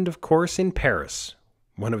happened, of course, in Paris,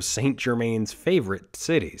 one of Saint Germaine's favorite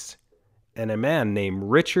cities, and a man named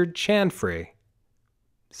Richard Chanfray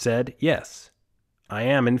said, "Yes, I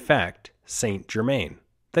am, in fact, Saint Germaine,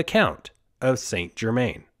 the Count of Saint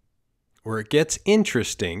Germaine." Where it gets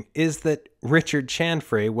interesting is that Richard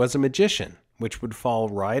Chanfray was a magician, which would fall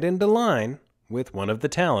right into line with one of the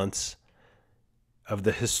talents of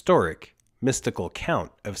the historic mystical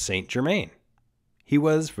Count of Saint Germaine. He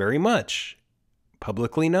was very much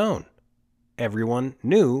publicly known. Everyone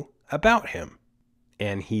knew about him,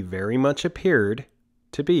 and he very much appeared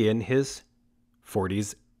to be in his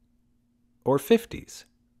 40s or 50s,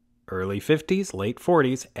 early 50s, late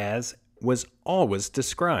 40s, as was always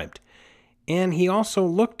described. And he also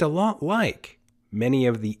looked a lot like many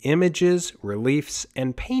of the images, reliefs,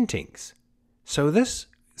 and paintings. So this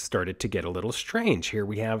started to get a little strange. Here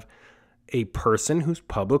we have a person who's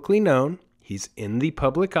publicly known, he's in the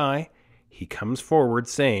public eye, he comes forward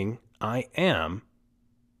saying, "I am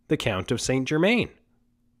the Count of Saint Germaine."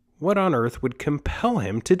 What on earth would compel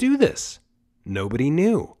him to do this? Nobody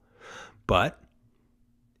knew. But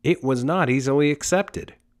it was not easily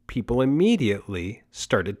accepted. People immediately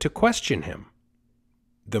started to question him.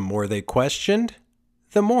 The more they questioned,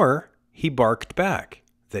 the more he barked back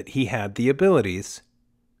that he had the abilities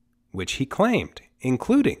which he claimed,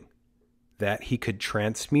 including that he could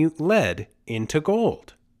transmute lead into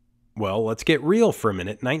gold. Well, let's get real for a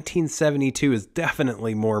minute. 1972 is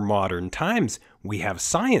definitely more modern times. We have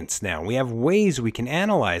science now. We have ways we can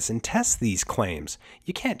analyze and test these claims.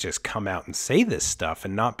 You can't just come out and say this stuff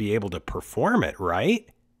and not be able to perform it, right?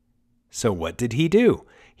 So what did he do?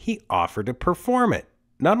 He offered to perform it.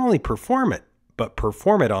 Not only perform it, but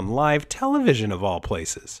perform it on live television of all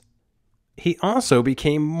places. He also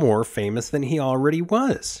became more famous than he already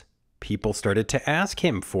was. People started to ask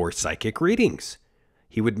him for psychic readings.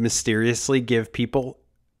 He would mysteriously give people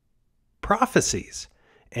prophecies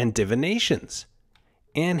and divinations,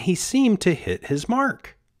 and he seemed to hit his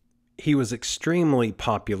mark. He was extremely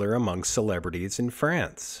popular among celebrities in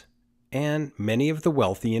France, and many of the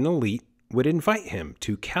wealthy and elite would invite him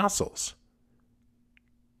to castles.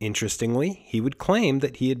 Interestingly, he would claim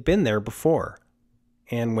that he had been there before,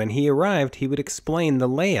 and when he arrived, he would explain the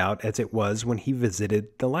layout as it was when he visited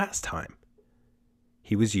the last time.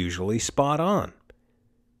 He was usually spot on.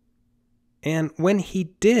 And when he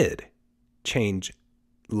did change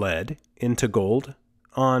lead into gold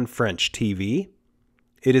on French TV,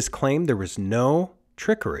 it is claimed there was no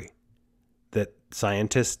trickery, that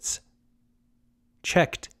scientists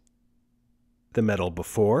checked the metal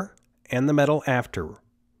before and the metal after,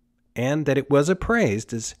 and that it was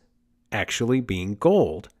appraised as actually being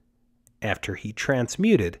gold after he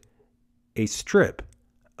transmuted a strip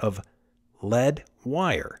of lead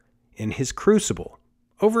wire in his crucible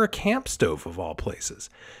over a camp stove of all places.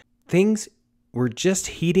 Things were just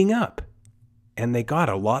heating up, and they got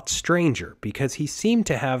a lot stranger because he seemed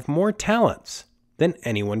to have more talents than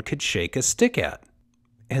anyone could shake a stick at.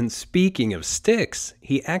 And speaking of sticks,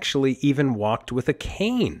 he actually even walked with a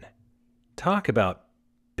cane. Talk about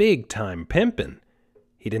big-time pimpin'.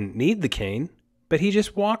 He didn't need the cane, but he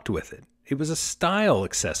just walked with it. It was a style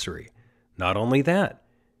accessory. Not only that,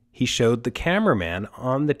 he showed the cameraman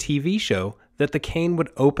on the TV show that the cane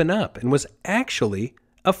would open up and was actually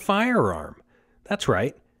a firearm. That's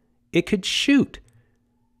right, it could shoot.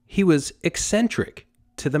 He was eccentric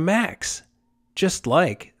to the max, just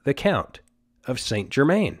like the Count of Saint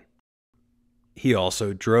Germaine. He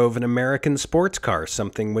also drove an American sports car,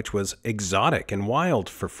 something which was exotic and wild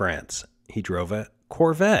for France. He drove a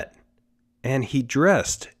Corvette, and he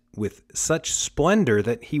dressed with such splendor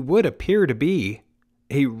that he would appear to be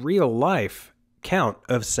a real-life Count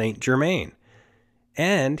of Saint Germaine.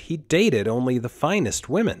 And he dated only the finest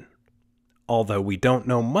women. Although we don't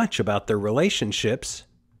know much about their relationships,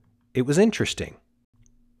 it was interesting.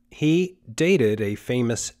 He dated a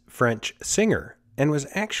famous French singer and was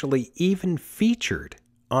actually even featured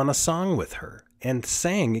on a song with her and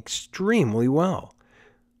sang extremely well.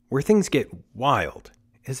 Where things get wild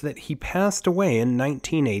is that he passed away in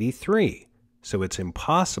 1983, so it's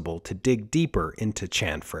impossible to dig deeper into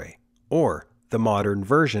Chanfrey or the modern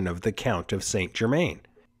version of the Count of Saint Germaine.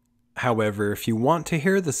 However, if you want to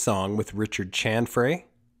hear the song with Richard Chanfrey,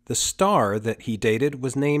 the star that he dated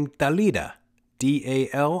was named Dalida,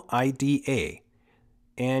 D-A-L-I-D-A,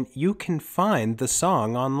 and you can find the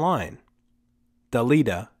song online.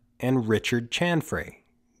 Dalida and Richard Chanfrey.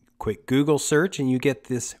 Quick Google search and you get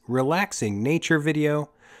this relaxing nature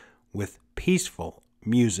video with peaceful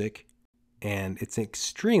music, and it's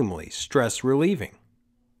extremely stress relieving.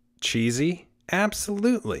 Cheesy?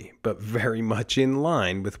 Absolutely, but very much in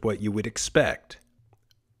line with what you would expect.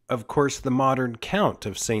 Of course, the modern Count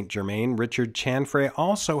of Saint Germaine, Richard Chanfrey,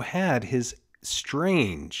 also had his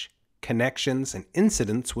strange connections and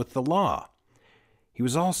incidents with the law. He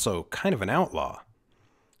was also kind of an outlaw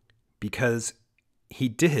because he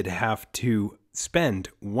did have to spend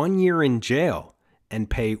 1 year in jail and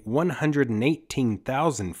pay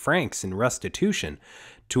 118,000 francs in restitution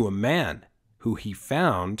to a man who he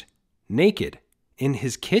found naked in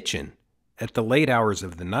his kitchen at the late hours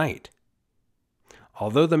of the night.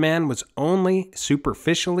 Although the man was only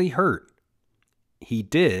superficially hurt, he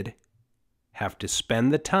did have to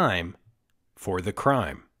spend the time for the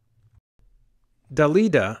crime.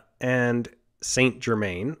 Dalida and Saint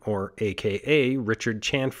Germaine, or aka Richard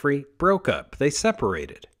Chanfrey, broke up. They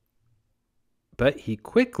separated. But he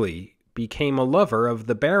quickly became a lover of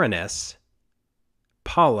the Baroness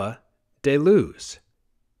Paula de Luz.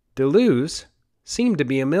 De Luz seemed to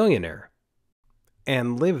be a millionaire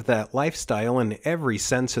and lived that lifestyle in every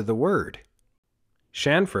sense of the word.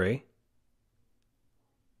 Chanfrey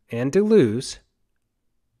and de Luz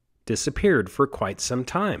disappeared for quite some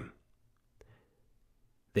time.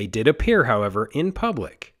 They did appear, however, in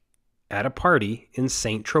public at a party in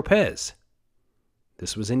Saint-Tropez.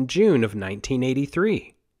 This was in June of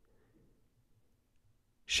 1983.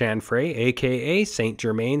 Chanfrey, aka Saint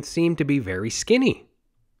Germaine, seemed to be very skinny.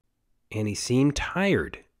 and he seemed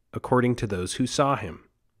tired, according to those who saw him.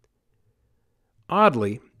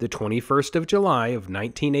 Oddly, the 21st of July of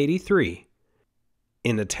 1983,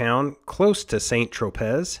 in a town close to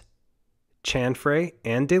Saint-Tropez, Chanfray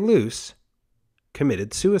and Deleuze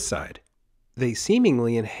committed suicide. They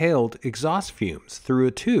seemingly inhaled exhaust fumes through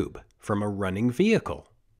a tube from a running vehicle.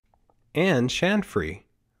 And Chanfray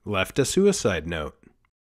left a suicide note.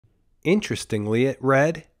 Interestingly, it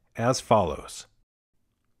read as follows: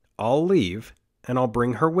 "I'll leave and I'll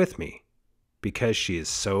bring her with me because she is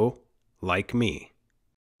so like me."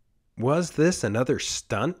 Was this another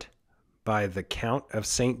stunt by the Count of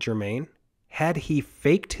Saint Germaine? Had he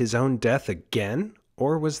faked his own death again,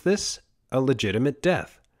 or was this a legitimate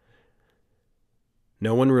death?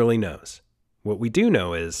 No one really knows. What we do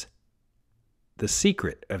know is the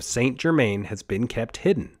secret of Saint Germaine has been kept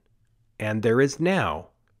hidden, and there is now,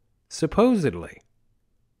 supposedly,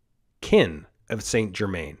 kin of Saint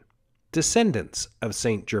Germaine, descendants of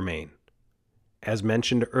Saint Germaine. As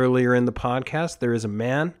mentioned earlier in the podcast, there is a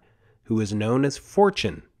man who is known as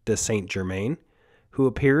Fortune de Saint Germaine, who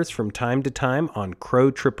appears from time to time on Crow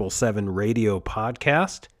 777 radio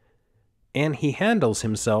podcast, and he handles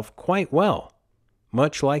himself quite well,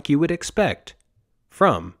 much like you would expect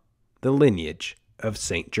from the lineage of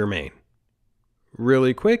Saint Germaine.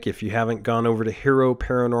 Really quick, if you haven't gone over to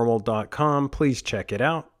heroparanormal.com, please check it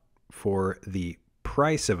out. For the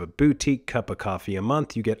price of a boutique cup of coffee a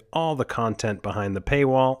month, you get all the content behind the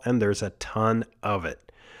paywall, and there's a ton of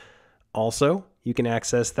it. Also, you can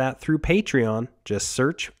access that through Patreon. Just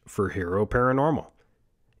search for Hero Paranormal.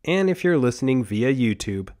 And if you're listening via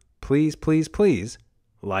YouTube, please, please, please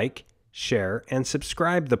like, share, and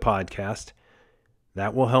subscribe the podcast.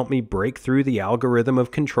 That will help me break through the algorithm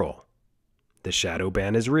of control. The shadow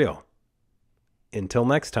ban is real. Until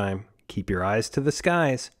next time, keep your eyes to the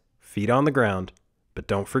skies, feet on the ground, but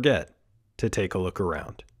don't forget to take a look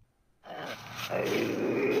around.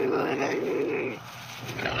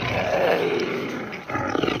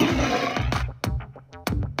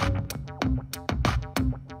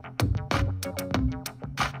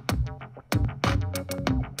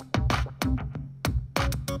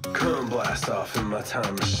 Come blast off in my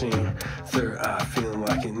time machine. Third eye feeling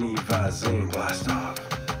like an Evazine. Blast off,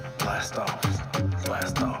 blast off,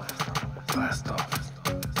 blast off, blast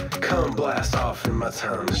off. Come blast off in my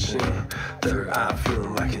time machine. Third eye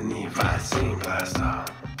feeling like an Evazine. Blast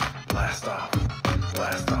off, blast off.